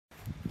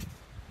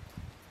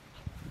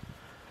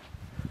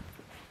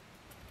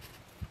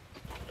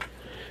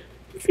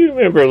If you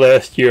remember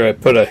last year, I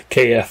put a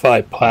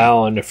KFI Plow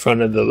on the front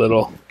of the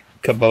little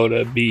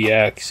Kubota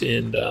BX,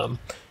 and it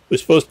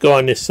was supposed to go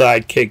on this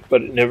sidekick,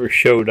 but it never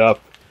showed up.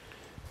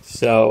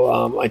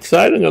 So I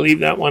decided I'm going to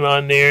leave that one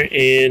on there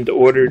and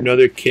order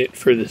another kit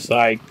for the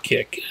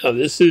sidekick. Now,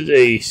 this is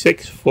a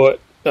 6-foot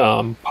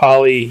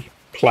poly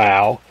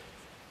plow.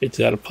 It's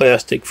got a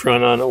plastic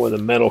front on it with a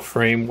metal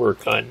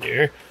framework on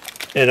there.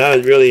 And I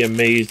was really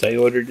amazed. I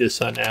ordered this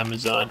on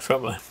Amazon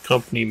from a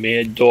company,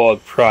 Mad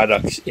Dog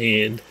Products,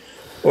 and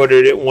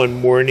ordered it one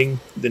morning.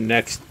 The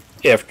next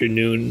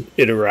afternoon,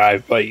 it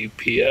arrived by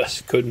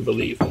UPS. Couldn't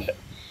believe that.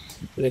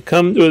 And it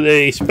comes with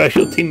a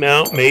specialty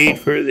mount made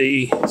for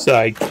the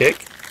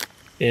sidekick,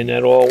 and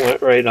that all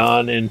went right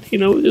on. And you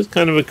know, just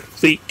kind of a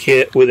complete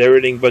kit with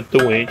everything but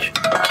the winch.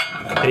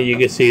 And you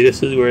can see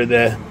this is where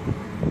the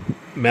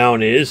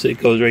mount is. It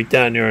goes right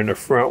down there in the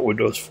front with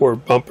those 4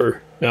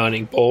 bumper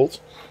mounting bolts.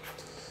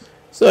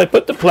 So I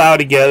put the plow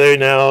together.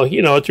 Now,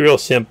 you know, it's real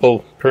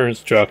simple per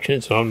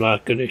instruction, so I'm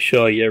not going to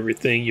show you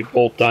everything. You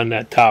bolt on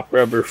that top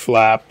rubber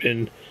flap,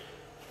 and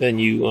then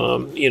you,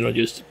 you know,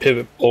 just the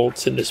pivot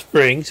bolts and the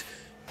springs.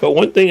 But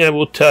one thing I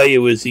will tell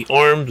you is the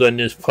arms on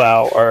this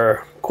plow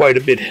are quite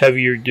a bit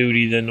heavier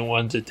duty than the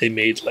ones that they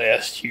made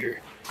last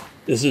year.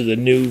 This is a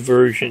new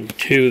version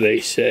 2, they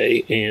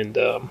say, and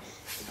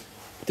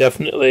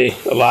definitely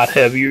a lot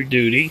heavier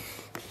duty.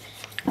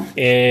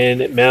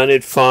 And it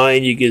mounted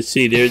fine. You can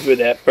see there's where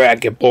that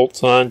bracket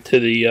bolts on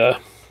to the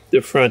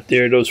front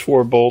there, those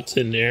 4 bolts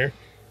in there.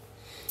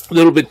 A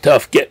little bit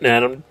tough getting at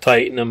them,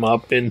 tighten them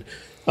up, and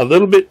a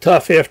little bit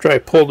tough after I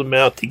pulled them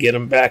out to get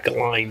them back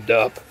lined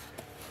up.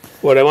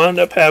 What I wound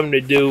up having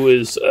to do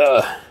is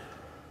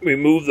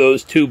remove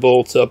those 2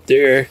 bolts up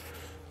there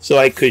so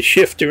I could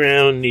shift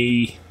around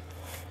the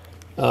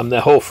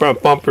whole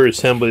front bumper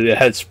assembly that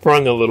had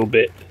sprung a little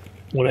bit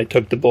when I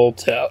took the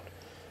bolts out.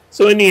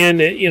 So in the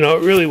end, it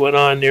really went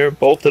on there,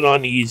 bolted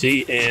on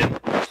easy, and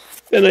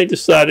then I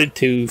decided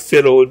to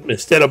fiddle.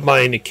 Instead of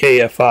buying the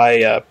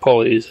KFI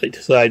pulleys, I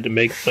decided to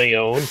make my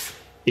own.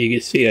 You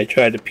can see I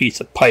tried a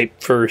piece of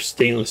pipe first,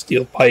 stainless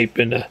steel pipe,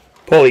 in a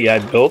pulley I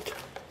built,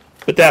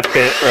 but that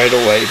bent right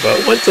away.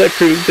 But once I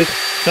proved the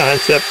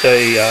concept,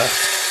 I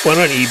went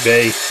on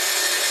eBay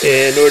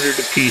and ordered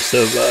a piece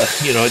of, a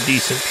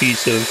decent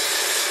piece of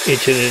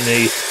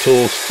 1.1/8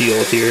 tool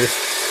steel here,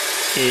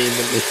 and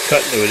it was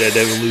cut into it at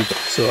Evolution.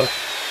 So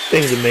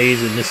thing's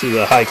amazing. This is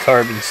a high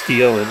carbon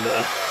steel,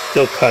 and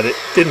still cut it.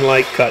 Didn't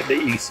like cutting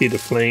it. You can see the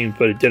flames,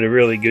 but it did a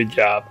really good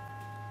job.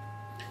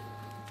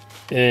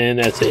 And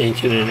that's an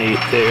 1.1/8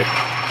 there.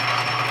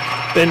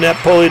 Then that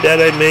pulley that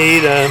I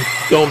made,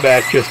 going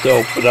back just to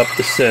open up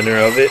the center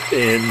of it,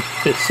 and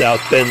this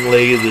South Bend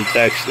lathe is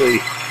actually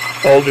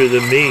older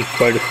than me,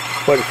 quite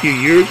a few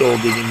years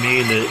older than me,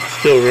 and it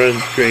still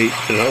runs great.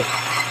 You know,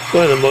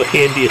 one of the most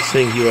handiest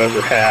things you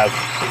ever have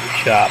in the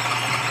shop.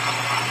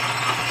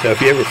 So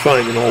if you ever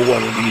find an old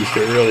one of these,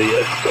 they're really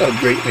a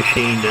great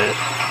machine that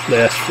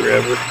lasts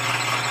forever.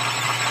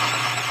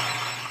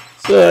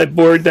 So I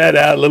bored that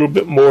out a little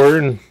bit more,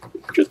 and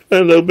just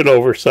a little bit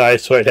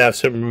oversized so I'd have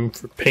some room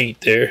for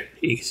paint there.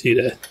 You can see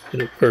that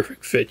in a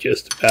perfect fit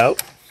just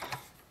about.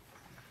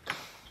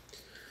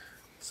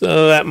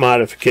 So that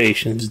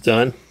modification's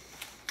done.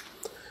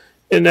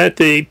 And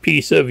that's a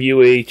piece of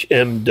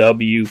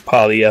UHMW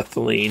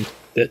polyethylene.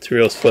 That's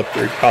real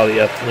slippery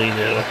polyethylene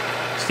that'll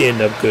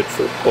stand up good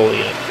for a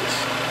pulley on this.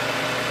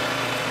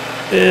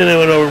 And I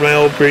went over my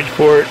old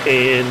Bridgeport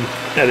and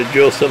had to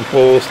drill some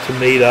holes to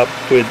mate up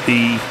with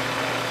the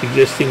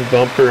existing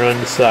bumper on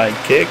the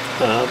sidekick.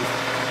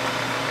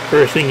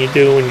 First thing you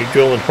do when you're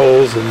drilling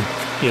holes in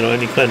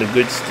any kind of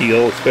good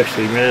steel,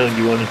 especially round,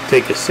 you want to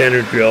take a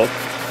center drill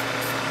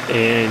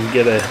and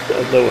get a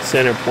little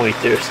center point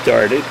there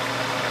started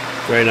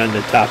right on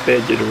the top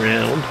edge of the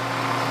round,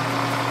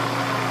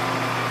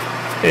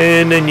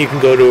 and then you can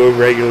go to a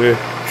regular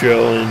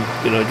drill and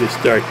just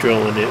start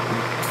drilling it.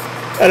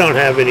 I don't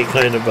have any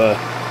kind of a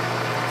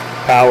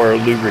power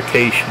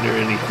lubrication or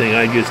anything.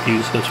 I just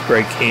use some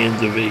spray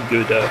cans of a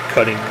good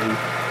cutting lube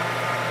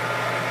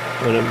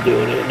when I'm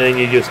doing it. And then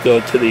you just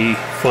go to the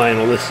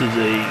final. This is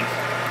a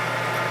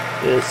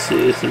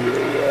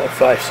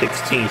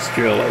 5/16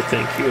 drill, I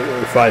think, here,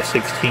 or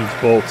 5/16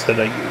 bolts that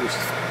I used.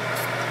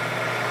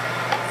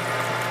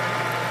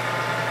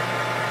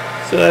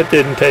 So that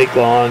didn't take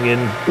long,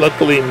 and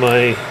luckily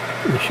my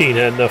machine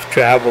had enough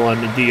travel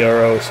on the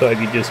DRO so I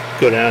could just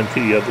go down to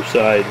the other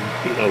side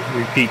and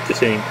repeat the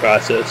same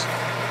process,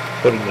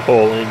 putting the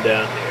hole in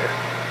down there.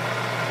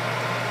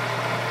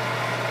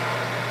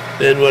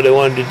 Then what I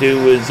wanted to do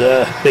was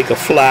make a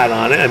flat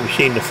on it. I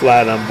machined the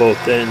flat on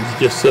both ends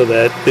just so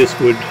that this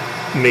would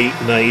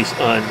mate nice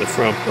on the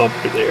front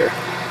bumper there.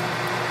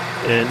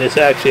 And this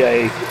actually,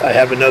 I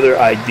have another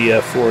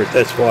idea for it.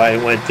 That's why I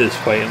went this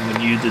way. I'm going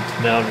to use it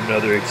to mount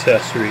another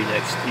accessory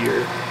next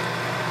year.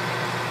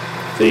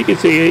 So you can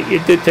see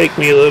it did take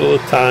me a little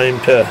time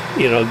to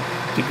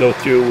go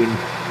through and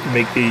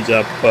make these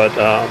up, but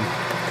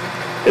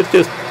it's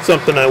just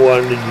something I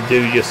wanted to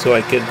do just so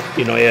I could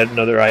add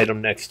another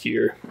item next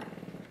year.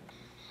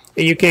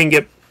 And you can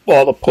get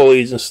all the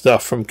pulleys and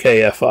stuff from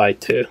KFI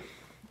too.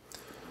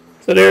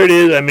 So there it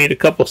is. I made a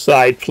couple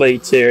side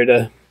plates there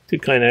to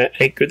kind of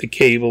anchor the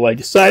cable. I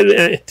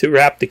decided to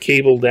wrap the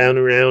cable down,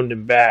 around,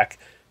 and back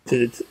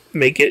to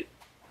make it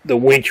the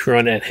winch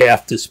run at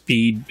half the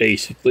speed,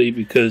 basically,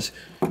 because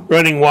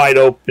running wide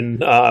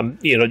open,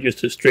 you know,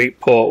 just a straight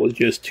pull was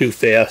just too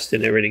fast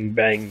and everything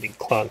banged and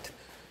clunked.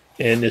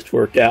 And this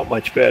worked out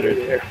much better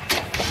there.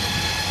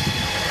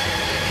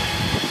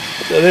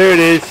 So there it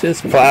is.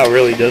 This plow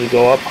really does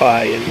go up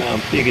high,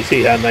 and you can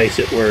see how nice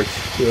it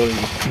works. Really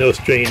no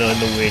strain on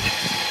the winch.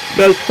 It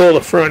does pull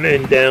the front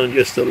end down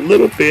just a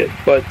little bit,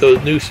 but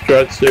those new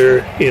struts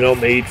are, you know,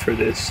 made for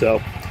this,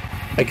 so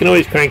I can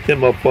always crank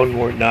them up one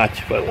more notch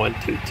if I want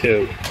to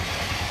too.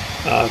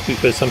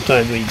 Because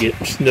sometimes when you get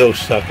snow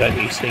stuck on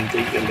these things,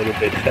 they get a little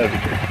bit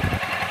heavier.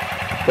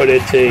 But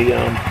it's a,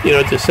 you know,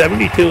 it's a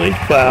 72-inch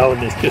plow,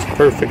 and it's just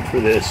perfect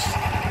for this.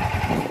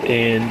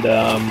 And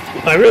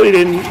I really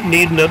didn't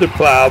need another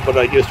plow, but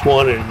I just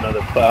wanted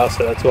another plow,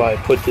 so that's why I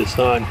put this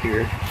on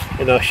here.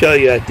 And I'll show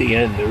you at the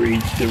end the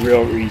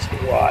real reason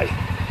why.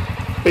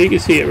 But you can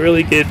see it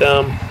really did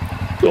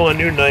go on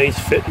there nice,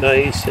 fit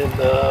nice, and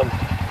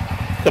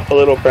a couple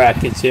little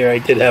brackets here. I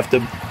did have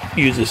to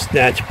use a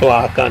snatch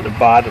block on the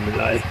bottom that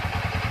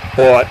I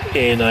bought,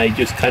 and I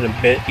just kind of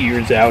bent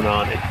ears out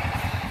on it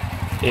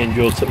and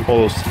drilled some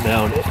holes to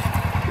mount it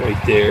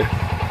right there.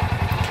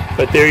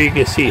 But there you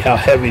can see how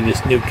heavy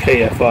this new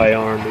KFI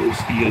arm is.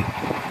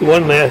 The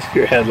one last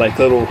year had like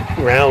little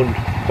round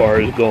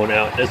bars going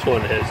out. This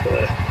one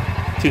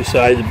has two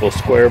sizable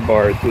square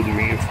bars with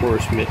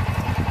reinforcement.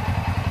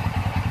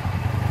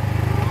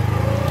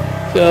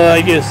 So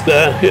I just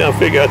you know,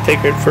 figure I'll take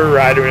her for a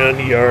ride around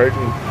the yard,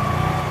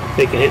 and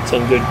they can hit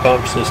some good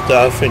bumps and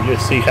stuff, and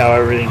just see how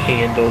everything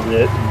handles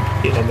it,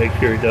 and, you know, make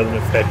sure it doesn't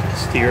affect the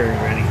steering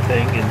or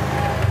anything. And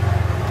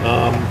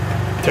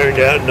turned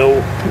out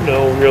no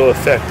real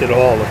effect at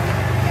all. The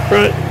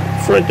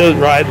front does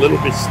ride a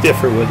little bit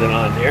stiffer with it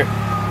on there,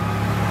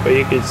 but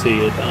you can see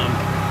it.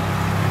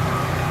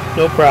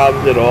 No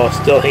problems at all.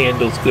 Still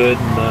handles good,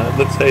 and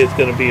looks like it's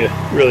going to be a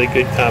really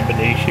good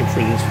combination for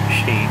this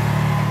machine.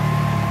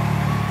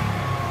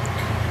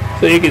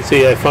 So you can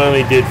see I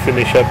finally did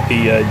finish up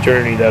the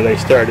journey that I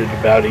started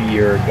about a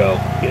year ago.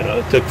 You know,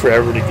 it took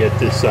forever to get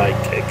this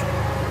sidekick,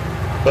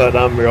 but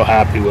I'm real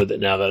happy with it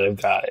now that I've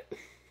got it.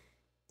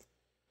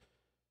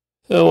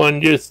 So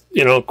on just,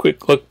 you know,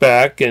 quick look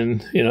back,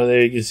 and, you know,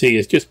 there you can see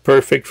it's just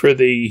perfect for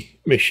the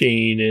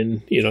machine,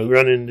 and, you know,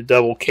 running the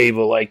double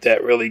cable like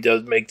that really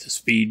does make the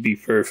speed be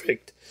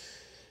perfect.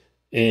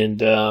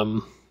 And,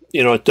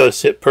 you know, it does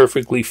sit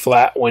perfectly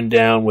flat when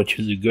down, which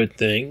is a good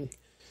thing.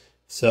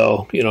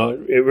 So, you know,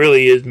 it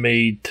really is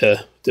made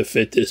to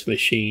fit this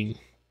machine.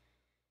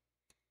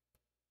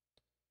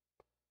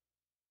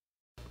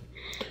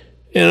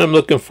 And I'm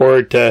looking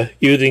forward to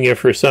using it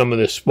for some of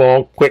the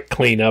small, quick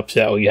cleanups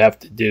that we have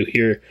to do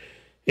here.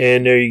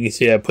 And there you can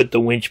see I put the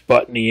winch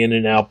button, the in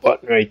and out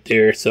button right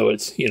there. So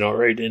it's, you know,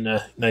 right in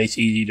a nice,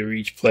 easy to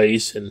reach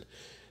place. And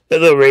the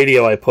little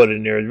radio I put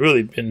in there has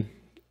really been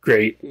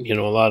great. You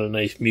know, a lot of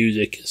nice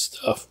music and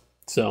stuff.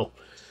 So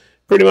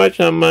pretty much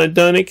I'm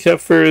done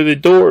except for the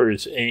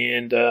doors.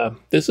 And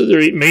this is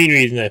the main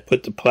reason I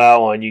put the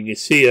plow on. You can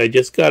see I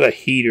just got a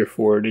heater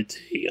for it. It's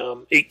a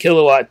 8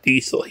 kilowatt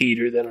diesel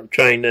heater that I'm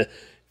trying to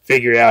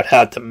figure out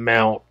how to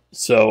mount.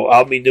 So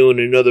I'll be doing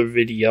another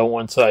video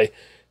once I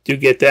do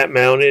get that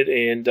mounted,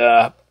 and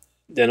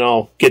then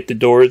I'll get the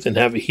doors and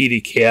have a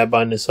heated cab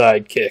on the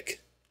sidekick.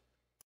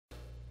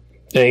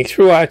 Thanks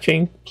for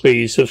watching.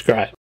 Please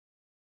subscribe.